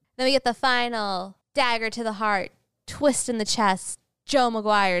it. Then we get the final dagger to the heart, twist in the chest. Joe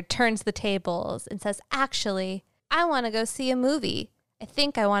McGuire turns the tables and says, actually, I want to go see a movie. I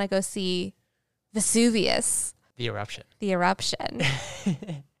think I want to go see Vesuvius. The eruption. The eruption.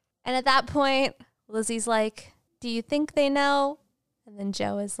 And at that point, Lizzie's like, do you think they know? And then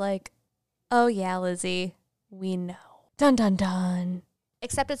Joe is like, oh yeah, Lizzie, we know. Dun, dun, dun.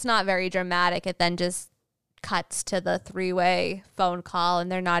 Except it's not very dramatic. It then just cuts to the three-way phone call,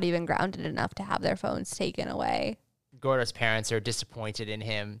 and they're not even grounded enough to have their phones taken away. Gordo's parents are disappointed in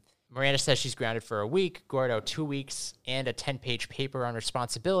him. Miranda says she's grounded for a week, Gordo 2 weeks, and a 10-page paper on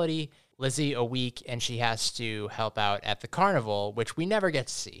responsibility. Lizzie a week, and she has to help out at the carnival, which we never get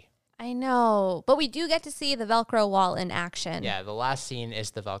to see. I know, but we do get to see the Velcro wall in action. Yeah, the last scene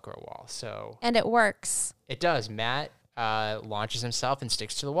is the Velcro wall, and it works. It does. Matt launches himself and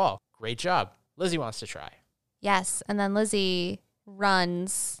sticks to the wall. Great job. Lizzie wants to try. Yes, and then Lizzie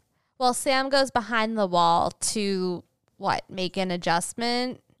runs. Well, Sam goes behind the wall to, make an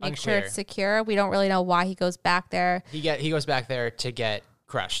adjustment? Make Unclear. sure it's secure. We don't really know why he goes back there. He goes back there to get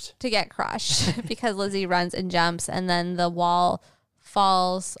crushed. Because Lizzie runs and jumps, and then the wall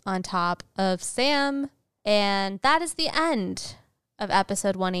falls on top of Sam. And that is the end of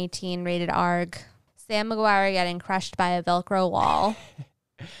episode 118, rated Aargh. Sam McGuire getting crushed by a Velcro wall.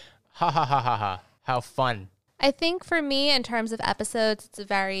 Ha ha ha ha ha. How fun. I think for me, in terms of episodes, it's a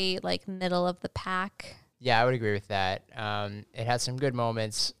very middle of the pack. Yeah, I would agree with that. It has some good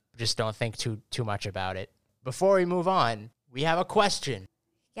moments. Just don't think too much about it. Before we move on, we have a question.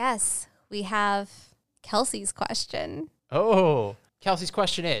 Yes, we have Kelsey's question. Oh, Kelsey's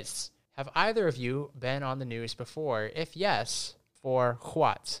question is, have either of you been on the news before? If yes, for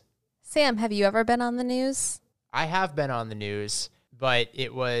what? Sam, have you ever been on the news? I have been on the news, but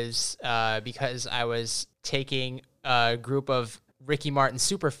it was because I was taking a group of Ricky Martin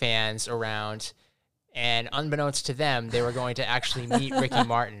superfans around, and unbeknownst to them, they were going to actually meet Ricky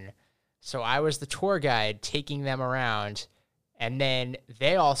Martin. So I was the tour guide taking them around, and then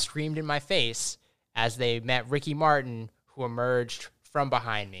they all screamed in my face as they met Ricky Martin, who emerged from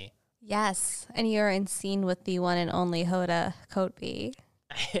behind me. Yes, and you're in scene with the one and only Hoda Kotb.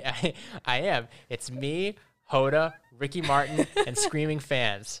 I am. It's me, Hoda, Ricky Martin, and screaming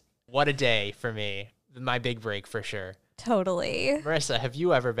fans. What a day for me. My big break for sure. Totally. Marissa, have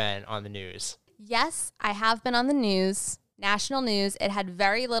you ever been on the news? Yes, I have been on the news, national news. It had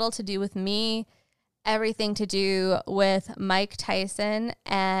very little to do with me, everything to do with Mike Tyson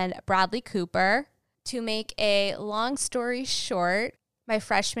and Bradley Cooper. To make a long story short, my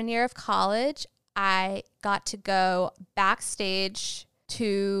freshman year of college, I got to go backstage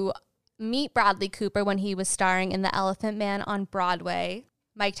to meet Bradley Cooper when he was starring in The Elephant Man on Broadway.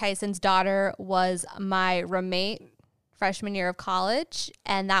 Mike Tyson's daughter was my roommate freshman year of college,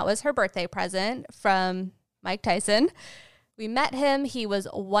 and that was her birthday present from Mike Tyson. We met him. He was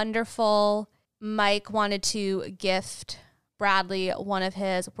wonderful. Mike wanted to gift Bradley one of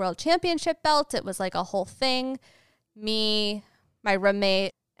his world championship belts. It was like a whole thing. Me, my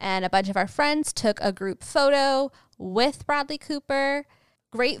roommate, and a bunch of our friends took a group photo with Bradley Cooper.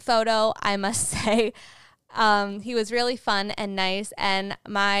 Great photo, I must say. He was really fun and nice, and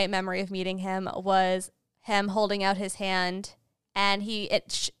my memory of meeting him was him holding out his hand, and he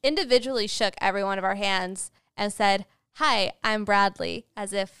individually shook every one of our hands and said, "Hi, I'm Bradley,"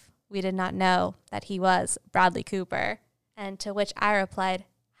 as if we did not know that he was Bradley Cooper. And to which I replied,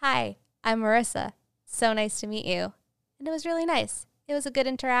 "Hi, I'm Marissa. So nice to meet you." And it was really nice. It was a good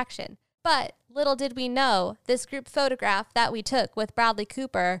interaction. But little did we know, this group photograph that we took with Bradley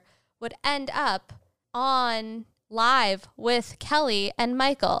Cooper would end up on live with Kelly and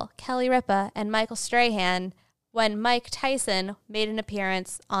Michael, Kelly Ripa and Michael Strahan, when Mike Tyson made an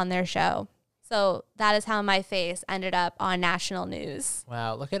appearance on their show. So that is how my face ended up on national news.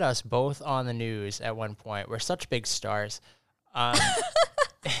 Wow, look at us both on the news at one point. We're such big stars. Does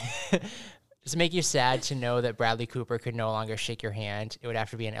it make you sad to know that Bradley Cooper could no longer shake your hand? It would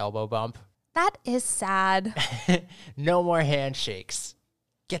have to be an elbow bump. That is sad. No more handshakes.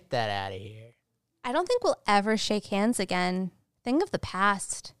 Get that out of here. I don't think we'll ever shake hands again. Think of the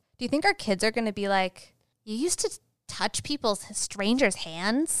past. Do you think our kids are going to be like, you used to touch strangers'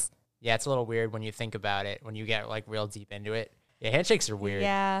 hands? Yeah, it's a little weird when you think about it, when you get real deep into it. Yeah, handshakes are weird.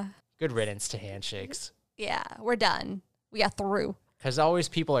 Yeah. Good riddance to handshakes. Yeah, we're done. We got through. Because always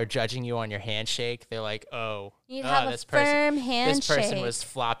people are judging you on your handshake. They're like, oh, you have a firm handshake. This person was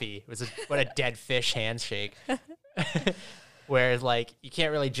floppy. What a dead fish handshake. Whereas, you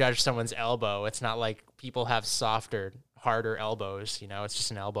can't really judge someone's elbow. It's not like people have softer, harder elbows. It's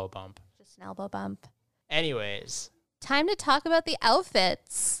just an elbow bump. Just an elbow bump. Anyways. Time to talk about the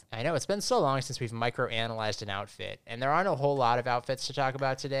outfits. I know. It's been so long since we've micro-analyzed an outfit. And there aren't a whole lot of outfits to talk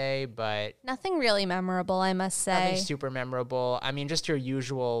about today, but... Nothing really memorable, I must say. Nothing super memorable. I mean, just your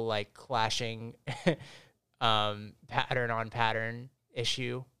usual, clashing pattern-on-pattern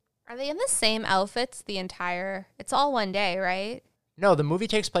issue. Are they in the same outfits the entire? It's all one day, right? No, the movie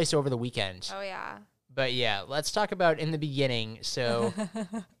takes place over the weekend. Oh, yeah. But yeah, let's talk about in the beginning. So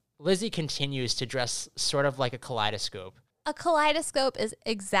Lizzie continues to dress sort of like a kaleidoscope. A kaleidoscope is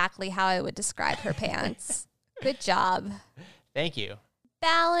exactly how I would describe her pants. Good job. Thank you.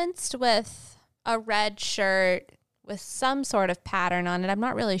 Balanced with a red shirt with some sort of pattern on it. I'm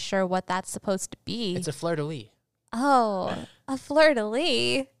not really sure what that's supposed to be. It's a fleur-de-lis. Oh, a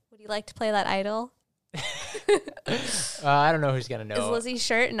fleur-de-lis. Would you like to play that Idol? I don't know who's going to know. Is Lizzie's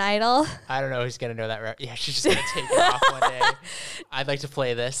shirt an Idol? I don't know who's going to know that. Yeah, she's just going to take it off one day. I'd like to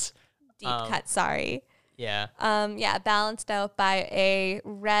play this. Deep cut, sorry. Yeah. Yeah, balanced out by a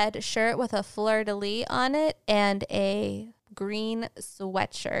red shirt with a fleur-de-lis on it and a green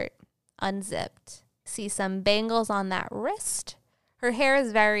sweatshirt, unzipped. See some bangles on that wrist. Her hair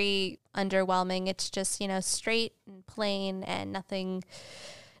is very underwhelming. It's just, straight and plain and nothing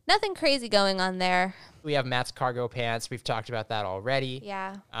crazy going on there. We have Matt's cargo pants. We've talked about that already.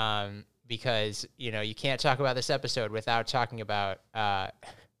 Yeah. Because, you can't talk about this episode without talking about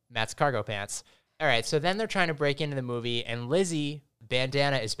Matt's cargo pants. All right, so then they're trying to break into the movie, and Lizzie,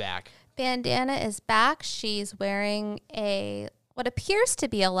 bandana is back. Bandana is back. She's wearing what appears to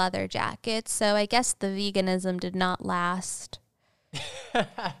be a leather jacket, so I guess the veganism did not last.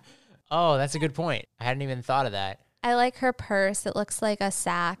 Oh, that's a good point. I hadn't even thought of that. I like her purse. It looks like a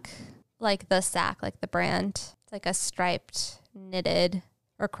sack, like the brand. It's like a striped, knitted,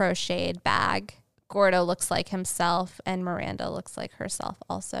 or crocheted bag. Gordo looks like himself, and Miranda looks like herself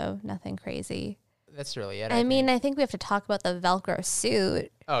also. Nothing crazy. That's really it. I mean, I think we have to talk about the Velcro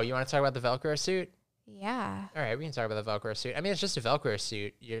suit. Oh, you want to talk about the Velcro suit? Yeah. All right, we can talk about the Velcro suit. I mean, it's just a Velcro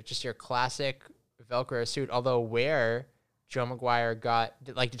suit. Just your classic Velcro suit. Although where Joe McGuire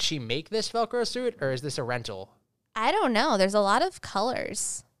did she make this Velcro suit, or is this a rental? I don't know. There's a lot of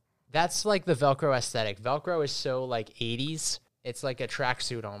colors. That's like the Velcro aesthetic. Velcro is so like 80s. It's like a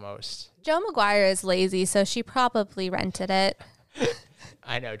tracksuit almost. Joe McGuire is lazy, so she probably rented it.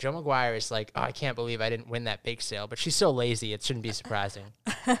 I know. Joe McGuire is like, oh, I can't believe I didn't win that bake sale. But she's so lazy, it shouldn't be surprising.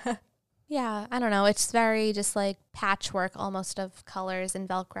 Yeah, I don't know. It's very just like patchwork almost of colors and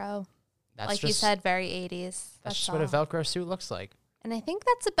Velcro. You said, very 80s. That's just what a Velcro suit looks like. And I think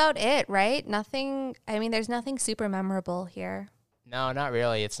that's about it, right? There's nothing super memorable here. No, not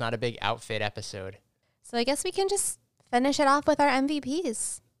really. It's not a big outfit episode. So I guess we can just finish it off with our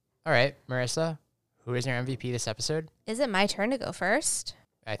MVPs. All right, Marissa, who is your MVP this episode? Is it my turn to go first?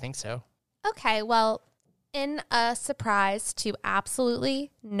 I think so. Okay, well, in a surprise to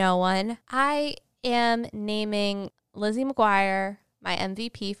absolutely no one, I am naming Lizzie McGuire my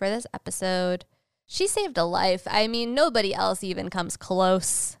MVP for this episode. She saved a life. I mean, nobody else even comes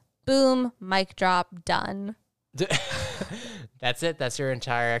close. Boom, mic drop, done. That's it? That's your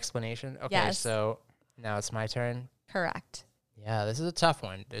entire explanation? Okay, yes. So now it's my turn? Correct. Yeah, this is a tough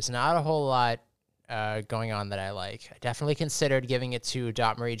one. There's not a whole lot going on that I like. I definitely considered giving it to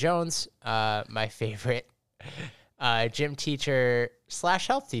Dot Marie Jones, my favorite gym teacher /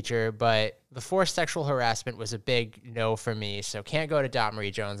 health teacher, but the forced sexual harassment was a big no for me, so can't go to Dot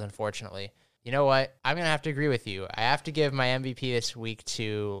Marie Jones, unfortunately. You know what? I'm going to have to agree with you. I have to give my MVP this week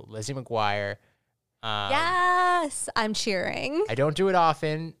to Lizzie McGuire. Yes, I'm cheering. I don't do it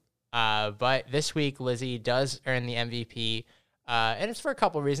often, but this week Lizzie does earn the MVP, and it's for a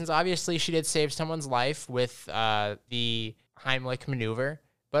couple of reasons. Obviously, she did save someone's life with the Heimlich maneuver,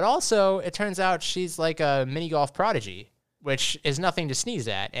 but also it turns out she's like a mini golf prodigy, which is nothing to sneeze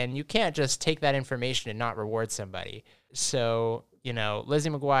at, and you can't just take that information and not reward somebody. So,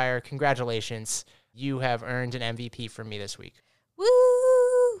 Lizzie McGuire, congratulations. You have earned an MVP from me this week. Woo!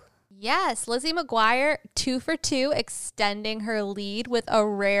 Yes, Lizzie McGuire, 2 for 2, extending her lead with a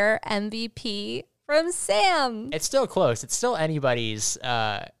rare MVP from Sam. It's still close. It's still anybody's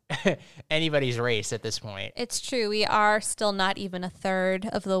race at this point. It's true. We are still not even a third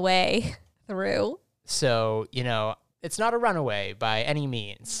of the way through. So, it's not a runaway by any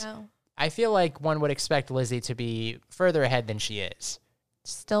means. No. I feel like one would expect Lizzie to be further ahead than she is.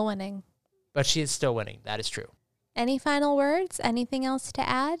 Still winning. But she is still winning. That is true. Any final words? Anything else to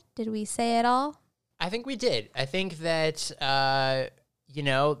add? Did we say it all? I think we did. I think that,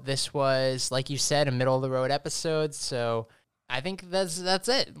 this was, like you said, a middle-of-the-road episode, so I think that's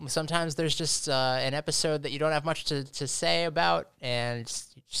it. Sometimes there's just an episode that you don't have much to say about, and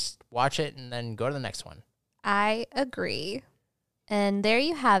you just watch it and then go to the next one. I agree. And there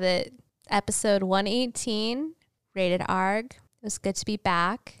you have it. Episode 118, rated Aargh. It was good to be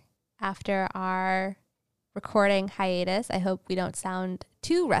back after our recording hiatus. I hope we don't sound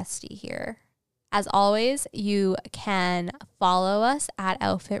too rusty here As always, you can follow us at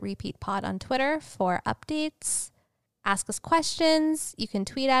Outfit Repeat Pod on Twitter for updates. Ask us questions. You can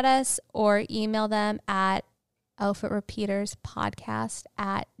tweet at us or email them at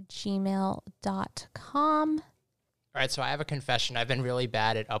outfitrepeaters@gmail.com. All right, so I have a confession. I've been really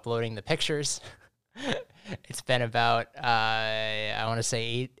bad at uploading the pictures. It's been about, I want to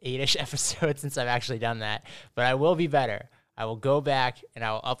say eight-ish episodes since I've actually done that, but I will be better. I will go back and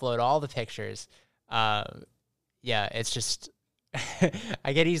I will upload all the pictures. It's just,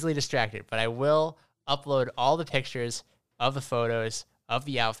 I get easily distracted, but I will upload all the pictures of the photos of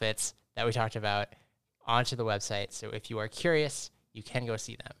the outfits that we talked about onto the website. So if you are curious, you can go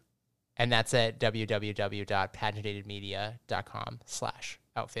see them. And that's at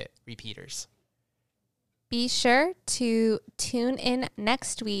www.patentatedmedia.com/outfitrepeaters. Be sure to tune in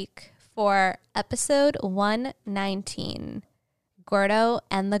next week for episode 119, Gordo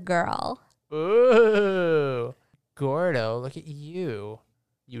and the Girl. Ooh, Gordo, look at you,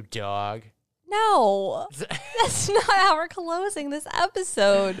 you dog. No, that's not how we're closing this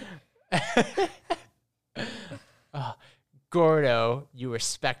episode. Oh, Gordo, you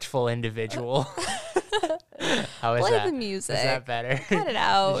respectful individual. How is Play that? the music. Is that better? Cut it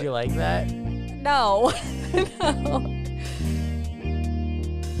out. Did you like that? No. No.